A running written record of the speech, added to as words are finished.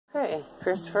okay,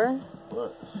 Christopher.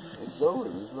 What? It's over.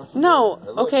 There's nothing. No,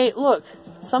 okay, look.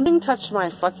 Something touched my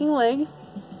fucking leg.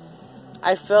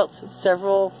 I felt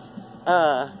several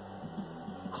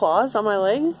claws on my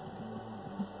leg.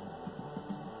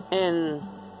 And It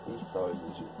was probably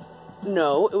the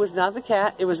no, it was not the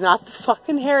cat. It was not the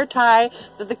fucking hair tie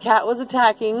that the cat was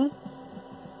attacking.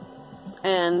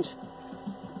 And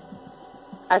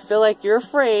I feel like you're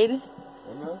afraid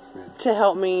I'm not afraid. to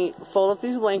help me fold up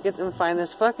these blankets and find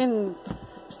this fucking...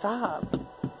 Stop.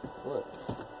 What?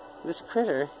 This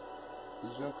critter.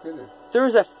 There's no critter. There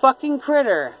was a fucking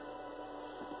critter.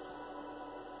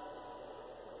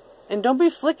 And don't be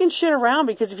flicking shit around,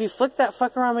 because if you flick that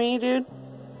fucker on me, dude...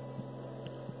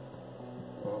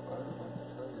 Well, I don't know what to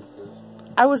tell you,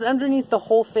 because... I was underneath the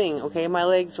whole thing, okay? My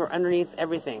legs were underneath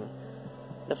everything.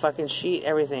 The fucking sheet,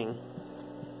 everything.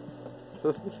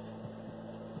 There's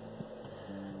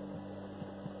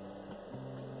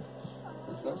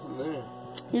nothing there.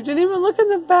 You didn't even look in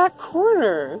the back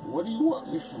corner. What do you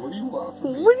want me for? What do you want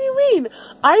from me? What do you mean?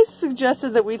 I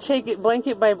suggested that we take it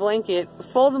blanket by blanket,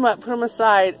 fold them up, put them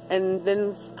aside, and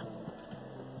then...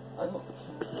 I don't know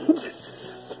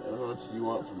what you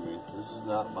want from me. This is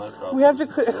not my problem. We have to...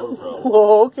 This is your problem.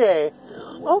 Whoa, okay.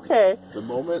 Okay. The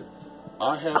moment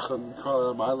I have something crawling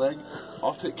on my leg,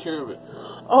 I'll take care of it.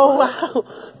 Oh, wow.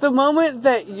 The moment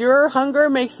that your hunger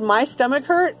makes my stomach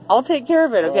hurt, I'll take care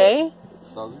of it, okay?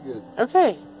 Sounds good.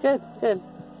 Okay, good, good.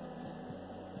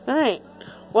 Alright.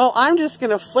 Well, I'm just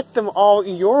gonna flick them all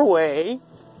your way.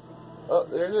 Oh,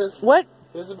 there it is. What?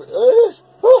 There it is.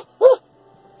 Ah, ah.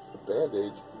 It's a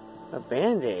Band-Aid. A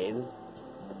Band-Aid?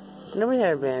 Nobody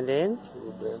had a Band-Aid. A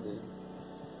little Band-Aid.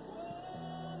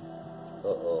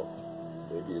 Uh-oh.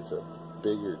 Maybe it's a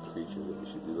bigger creature that we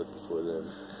should be looking for then.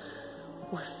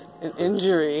 With an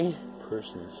injury.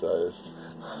 Person-sized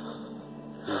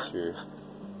creature.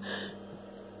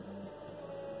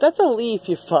 That's a leaf,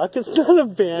 you fuck. It's not a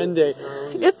Band-Aid.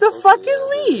 It's a fucking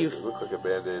leaf. It looked like a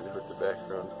Band-Aid with the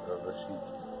background of the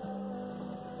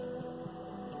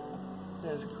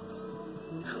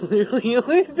sheet.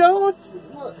 Really? Don't.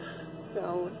 What?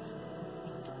 Don't.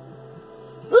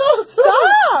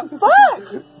 Stop!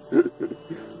 Fuck! There's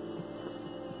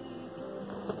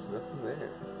nothing there.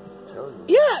 I'm telling you.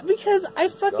 Yeah, because I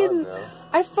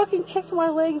fucking kicked my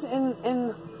legs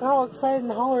and got all excited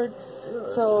and hollered.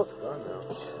 Yeah, So it's gone now.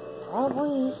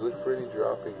 probably Just look for any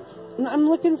droppings. I'm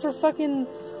looking for fucking.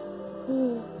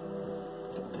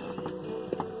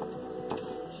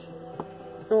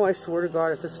 Oh, I swear to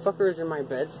God, if this fucker is in my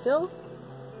bed still.